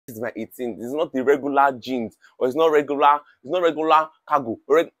is my 18th. It's not the regular jeans, or it's not regular cargo.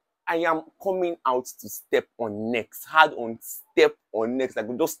 I am coming out to step on necks, hard on step on necks. Like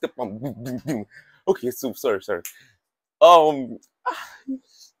we just step on boom, boom, boom. Okay, so sorry.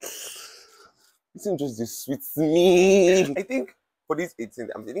 This thing just sweets me. I think for this 18th,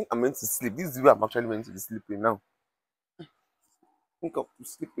 I think I'm meant to sleep. This is where I'm actually meant to be sleeping now. Think of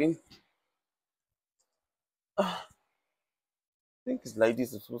sleeping. I think it's like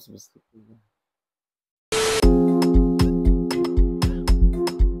this. I'm supposed to be sleeping.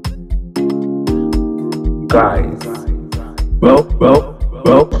 Guys, welcome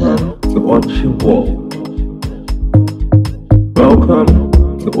to 𝗪𝗶𝗴𝘆. Welcome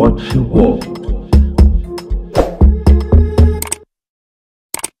to 𝗪𝗶𝗴𝘆.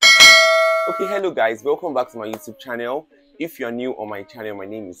 Okay, hello guys, welcome back to my YouTube channel. If you're new on my channel, my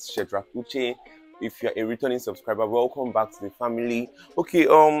name is 𝗕𝗶𝗵𝗁. If you're a returning subscriber, welcome back to the family. Okay,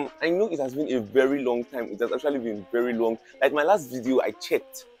 I know it has been a very long time. It has actually been very long. Like my last video I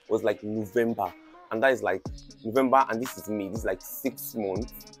checked was like November, and that is like November, and this is May. This is like 6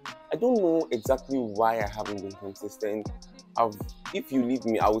 months. I don't know exactly why I haven't been consistent. If you leave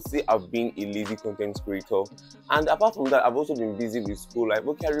me, I would say I've been a lazy content creator. And apart from that, I've also been busy with school. Like,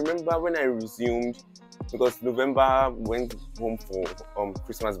 okay, I remember when I resumed, because November went home for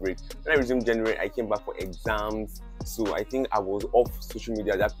Christmas break. When I resumed January, I came back for exams. So I think I was off social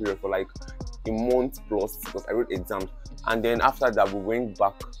media that period for like a month plus because I wrote exams. And then after that, we went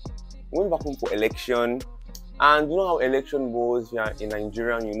back home for election. And you know how election was here in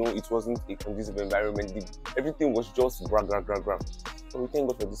Nigeria, you know, it wasn't a conducive environment. Everything was just brag. So we thank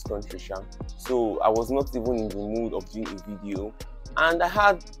God for this country, Sha. So I was not even in the mood of doing a video. And I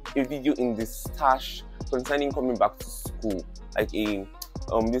had a video in the stash concerning coming back to school, like a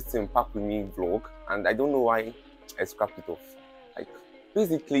this thing pack with me vlog. And I don't know why I scrapped it off. Like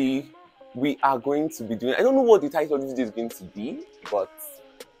basically, we are going to be doing, I don't know what the title of this video is going to be, but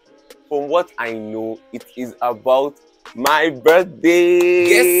from what I know, it is about my birthday.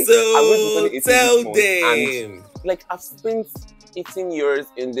 Yes, so I'm going to be tell this them. And like I've spent 18 years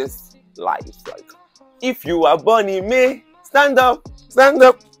in this life. Like, if you are born in May, stand up.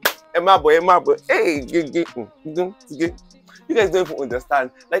 𝗕𝗶𝗿𝗁. Hey, you guys don't even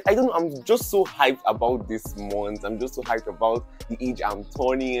understand. Like, I don't know. I'm just so hyped about this month. I'm just so hyped about the age I'm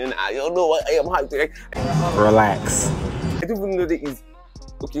turning. I don't know what I am hyped. Like, Relax. I don't even know that is.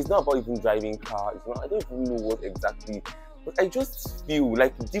 Okay, it's not about even driving car. It's not, I don't even know what exactly, but I just feel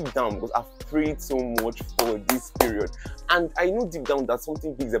like deep down, because I've prayed so much for this period, and I know deep down that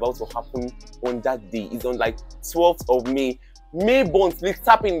something big is about to happen on that day. It's on like 12th of May. May bonds, please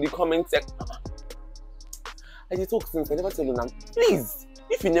tap in the comment section. I did talk since I never tell you now. Please,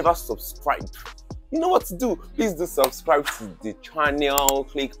 if you never subscribe, you know what to do. Please do subscribe to the channel,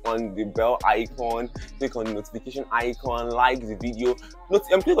 click on the bell icon, click on the notification icon, like the video,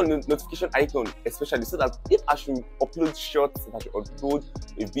 click on the notification icon especially, so that if I should upload shorts, if I should upload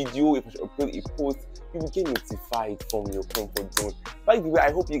a video, if I should upload a post, you will get notified from your comfort zone. By the way,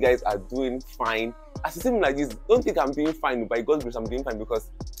 I hope you guys are doing fine. As you see me like this, don't think I'm doing fine. By God's grace, I'm doing fine because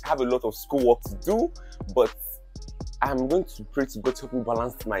I have a lot of schoolwork to do, but I'm going to pray to God to help me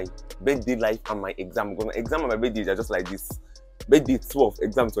balance my birthday life and my exam. Because my exam and my birthday are just like this. Birthday 12th,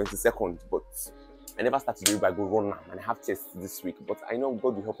 exam 22nd. But I never started the week, but I go run now. And I have tests this week. But I know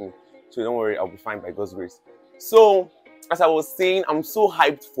God will help me. So don't worry, I'll be fine by God's grace. So, as I was saying, I'm so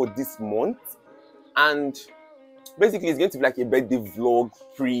hyped for this month. And basically, it's going to be like a birthday vlog,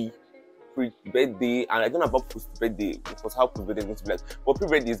 pre-birthday, and I don't know about post-birthday because how post-birthday is going to be like. But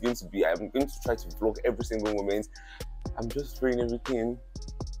pre-birthday is going to be, I'm going to try to vlog every single moment. I'm just praying everything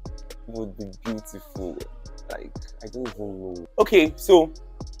would be beautiful. Like, I don't even know. Okay, so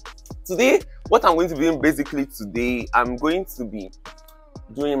today, what I'm going to be doing basically today, I'm going to be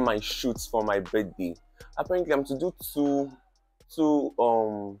doing my shoots for my birthday. Apparently, I'm to do two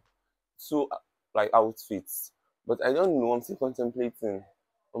like outfits, but I don't know. I'm still contemplating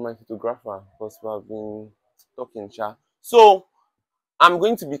on my photographer because we've been talking, Sha. So I'm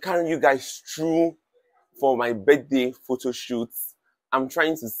going to be carrying you guys through for my birthday photo shoots. I'm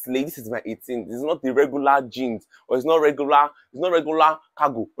trying to slay. This is my 18th. It's not the regular jeans, or it's not regular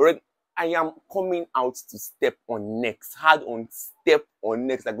cargo. I am coming out to step on necks, hard on step on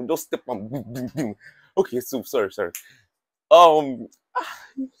necks. Like we just step on boom, boom, boom. Okay, so sorry.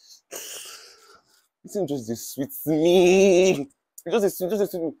 This thing just sweets me. It just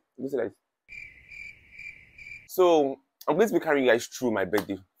sweets me. Like. So I'm going to be carrying you guys through my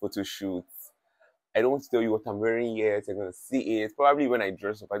birthday photo shoots. I don't want to tell you what I'm wearing yet. You're gonna see it probably when I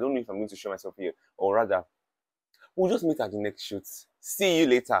dress up. I don't know if I'm going to show myself here, or rather, We'll just meet at the next shoot. See you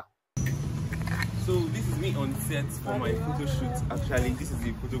later. So this is me on set for my photo shoot. Actually, this is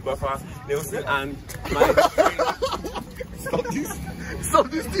the photographer Nelson and my Stop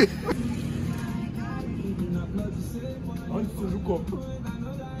this thing. I want to look up.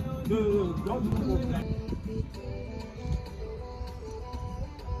 No, don't look up.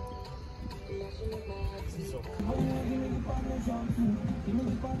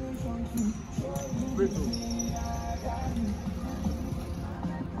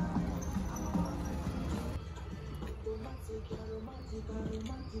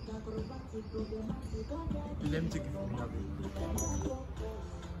 Let me take it from here.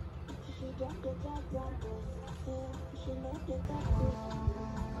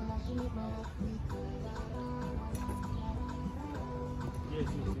 Yes.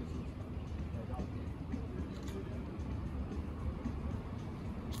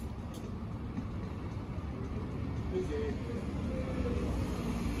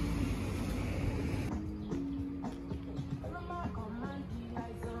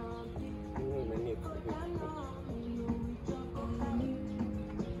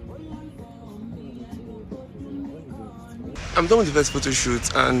 I'm done with the first photo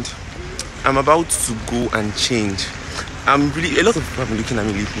shoot and I'm about to go and change. A lot of people have been looking at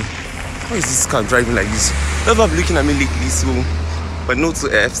me lately. Why is this car driving like this? A lot of people have been looking at me lately, so but no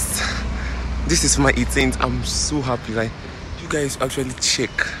two F's. This is for my 18th. I'm so happy. Like, you guys actually check.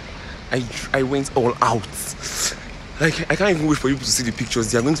 I went all out. Like, I can't even wait for you to see the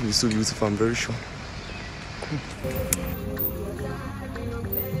pictures. They are going to be so beautiful, I'm very sure.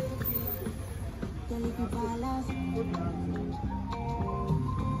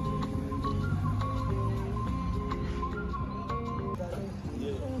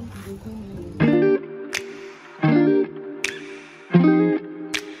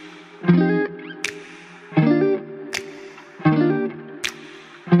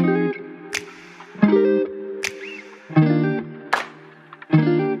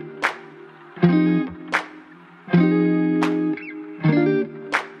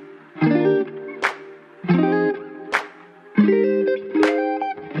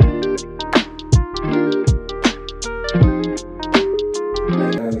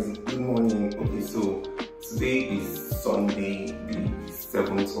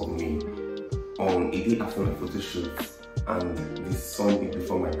 After my photo shoot, and this Sunday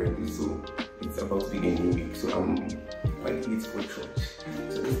before my birthday, so it's about to be a new week, so I'm quite late for church.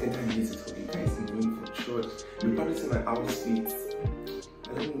 So this entire day is for you guys. I'm going for church. You probably see my outfit.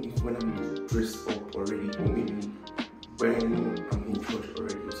 I don't know if when I'm dressed up already, or maybe when I'm in church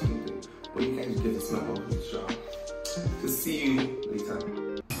already or something. But you guys get to see my outfit, sure. So see you later.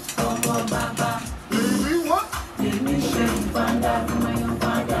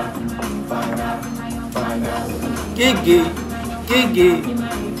 Gigi.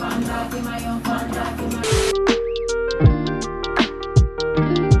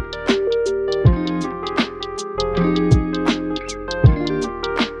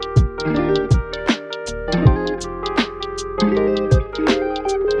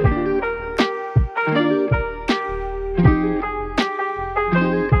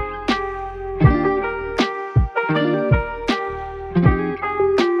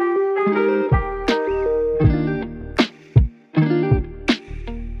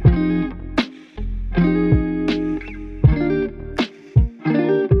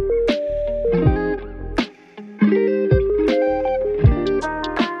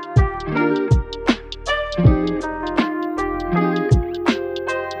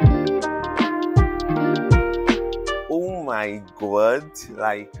 My God,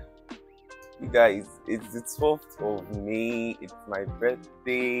 like, you guys, it's the 12th of May, it's my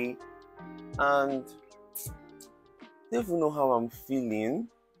birthday, and I don't even know how I'm feeling.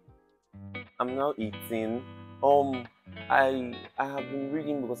 I'm now 18. I have been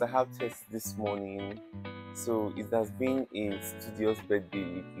reading because I have tests this morning, so it has been a studious birthday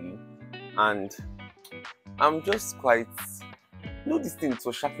lately, and I'm just quite, this thing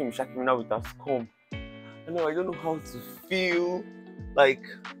was shocking me now, it has come. I don't know how to feel. Like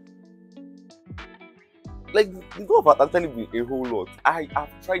the go about actually be a whole lot. I have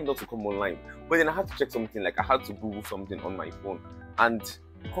tried not to come online, but then I had to check something. Like I had to Google something on my phone, and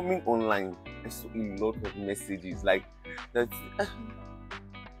coming online, I saw a lot of messages like that.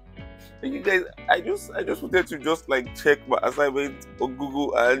 You guys, I just wanted to just like check my assignment on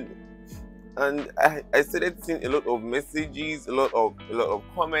Google, and I started seeing a lot of messages, a lot of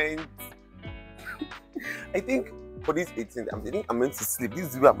comments. I think for this 18th, I think I'm meant to sleep.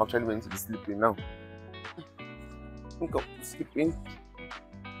 This is where I'm actually meant to be sleeping now. I think I'm sleeping.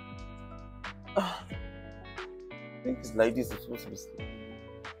 It's like this. It's supposed to be sleep.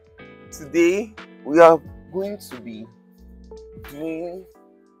 Today we are going to be doing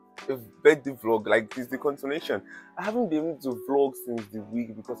a birthday vlog. Like this, the continuation. I haven't been able to vlog since the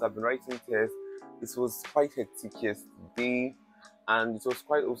week because I've been writing tests. It was quite hectic yesterday, and it was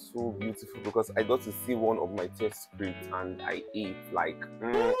quite also beautiful because I got to see one of my test scripts and I ate like.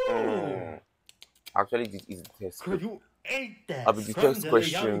 Actually, this is the test script. I'll be the test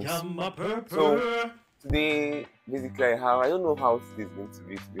questions. So today, basically, I don't know how today is going to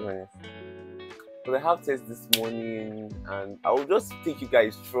be honest. But I have tests this morning, and I will just take you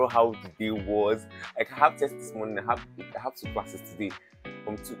guys through how the day was. Like I have tests this morning. I have 2 classes today,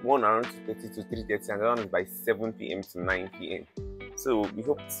 from one around 2:30 to 3:30, and the other one is by 7 p.m. to 9 p.m. So we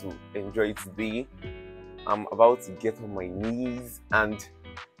hope to enjoy today. I'm about to get on my knees and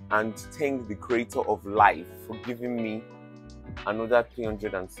thank the creator of life for giving me another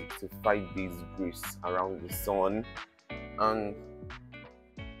 365 days grace around the sun. And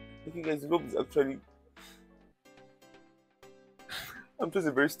thank you guys. Hope is actually I'm just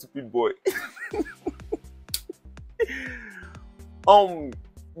a very stupid boy.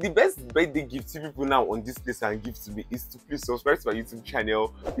 The best birthday gift to people now on this place and give to me is to please subscribe to my YouTube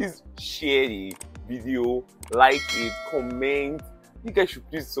channel. Please share the video, like it, comment. You guys should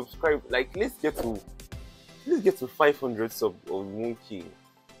please subscribe. Like let's get to 500 subs or 1K.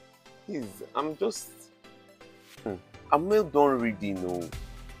 Please, I'm well done reading, no.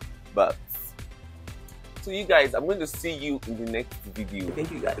 But so you guys, I'm going to see you in the next video.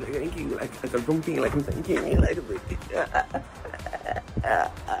 Thank you guys. Thank you. Like I'm jumping. Like I'm thanking you. Like a birthday.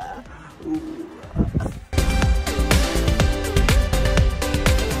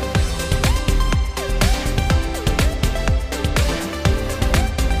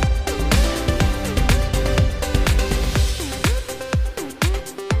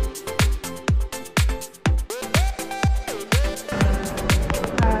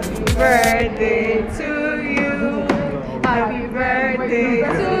 Birthday to you. Happy birthday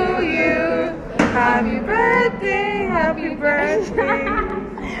to you. Happy birthday, happy birthday.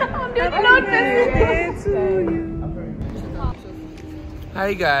 Happy birthday to you.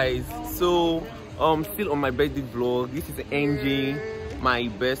 Hi guys. So still on my birthday vlog. This is Angie, my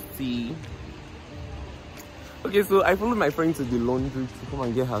bestie. Okay, so I followed my friend to the laundry to come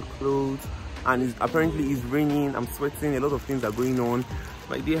and get her clothes, and apparently it's raining. I'm sweating. A lot of things are going on.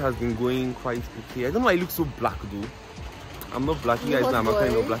 My day has been going quite okay. I don't know why I look so black though. I'm not black. You guys know I'm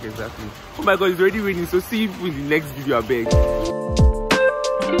kind of black exactly. Oh my god, it's already raining. So see you in the next video, I beg.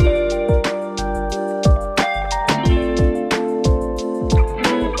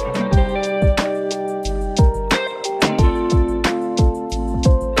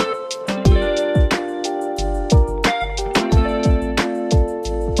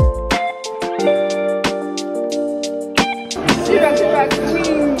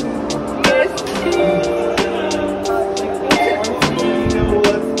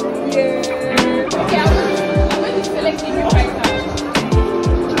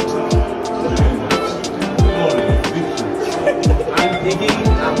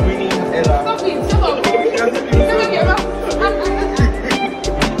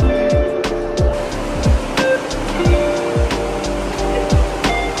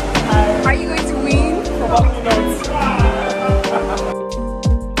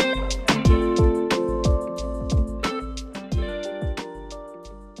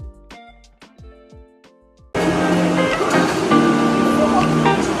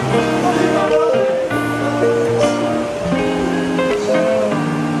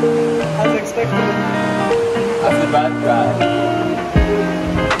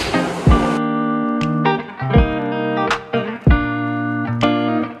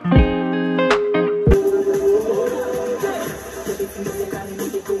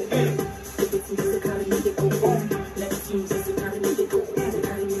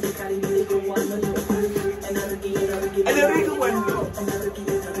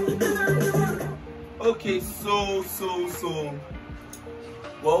 Okay, so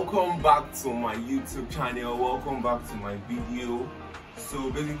welcome back to my YouTube channel. Welcome back to my video.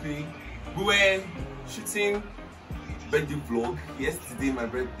 So basically, we were shooting birthday vlog yesterday. My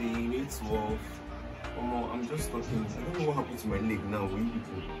birthday, May 12. I'm just talking. I don't know what happened to my leg now.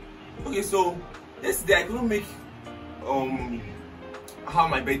 Okay, so yesterday I couldn't make how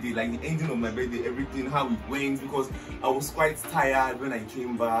my birthday, like the ending of my birthday, everything, how it went, because I was quite tired when I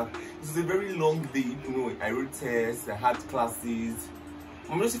came back. It was a very long day, you know. I wrote tests, I had classes.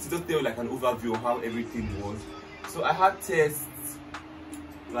 I'm just going to tell you like an overview of how everything was. So I had tests,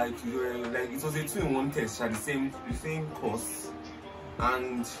 like it was a 2-in-1 test, the same course,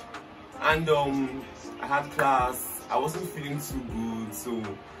 and I had class, I wasn't feeling too good, so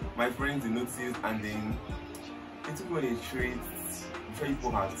my friends they noticed, and then they took me on a treat. I'm sure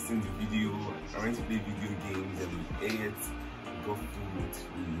people have seen the video. I went to play video games and we ate, we got food,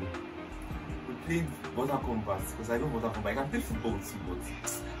 we played water combat because I love water combat. I can play football too,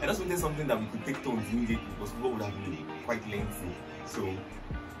 but I just wanted something that we could take turns immediately because football would have been quite lengthy. So,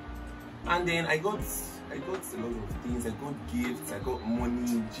 and then I got a lot of things. I got gifts, I got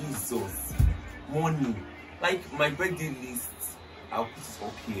money. Jesus, money. Like my birthday list, I'll put it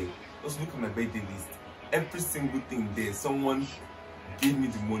up here. Just look at my birthday list. Every single thing there, someone gave me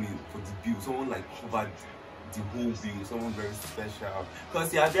the money for the bill. Someone like covered the whole bill. Someone very special.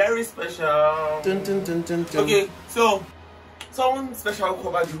 Because you are very special. Dun, dun, dun, dun, dun. Okay, so someone special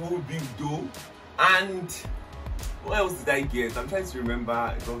covered the whole bill though. And what else did I get? I'm trying to remember.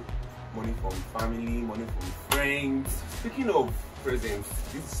 I got money from family, money from friends. Speaking of presents,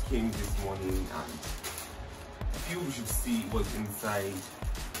 this came this morning and you should see what's inside.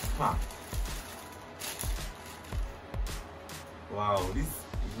 Huh. Wow, this is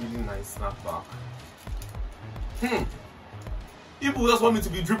really nice snapback. People just want me to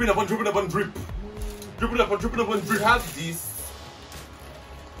be dripping upon drip. Dripping upon drip. Have this.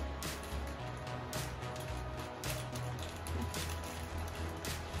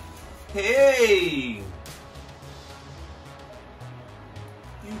 Hey!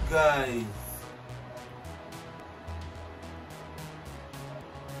 You guys.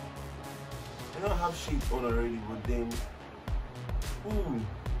 I don't have shit on already, but then ooh.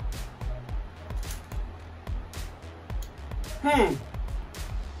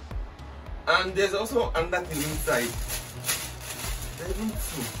 And there's also another thing inside. There's even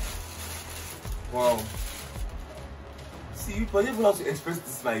two. Wow. See, but I didn't know how to express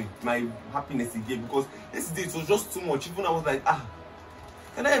this my happiness again because yesterday it was just too much. Even I was like,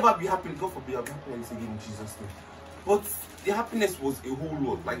 can I ever be happy? God forbid I'll be happy like this again in Jesus' name. But the happiness was a whole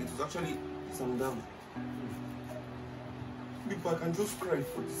lot. Like it was actually some damn. People, I can just cry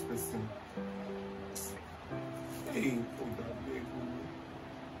for this person. Hey,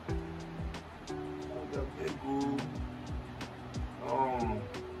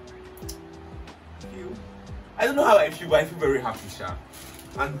 I don't know how I feel, but I feel very happy, Sha.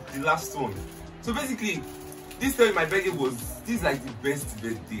 And the last one. So basically, this time my birthday this is like the best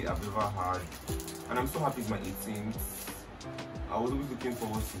birthday I've ever had. And I'm so happy it's my 18th. I was always looking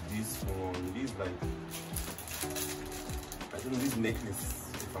forward to this one. This like, I don't know, this necklace,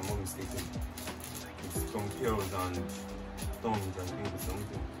 if I'm not mistaken. It's some pearls and stones and things or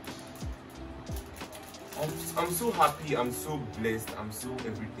something. I'm so happy, I'm so blessed, I'm so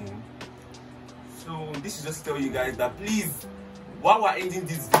everything. So this is just to tell you guys that please, while we're ending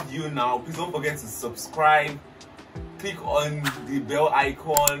this video now, please don't forget to subscribe. Click on the bell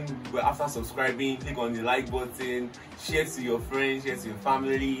icon after subscribing, click on the like button, share to your friends, share to your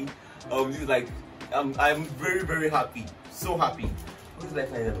family. This is like I'm very, very happy, so happy. What is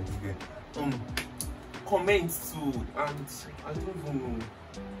like comment too, and I don't even know.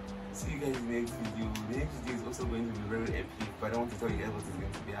 See you guys in the next video. The next video is also going to be very epic, but I don't want to tell you guys what it's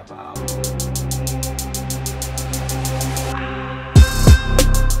going to be about.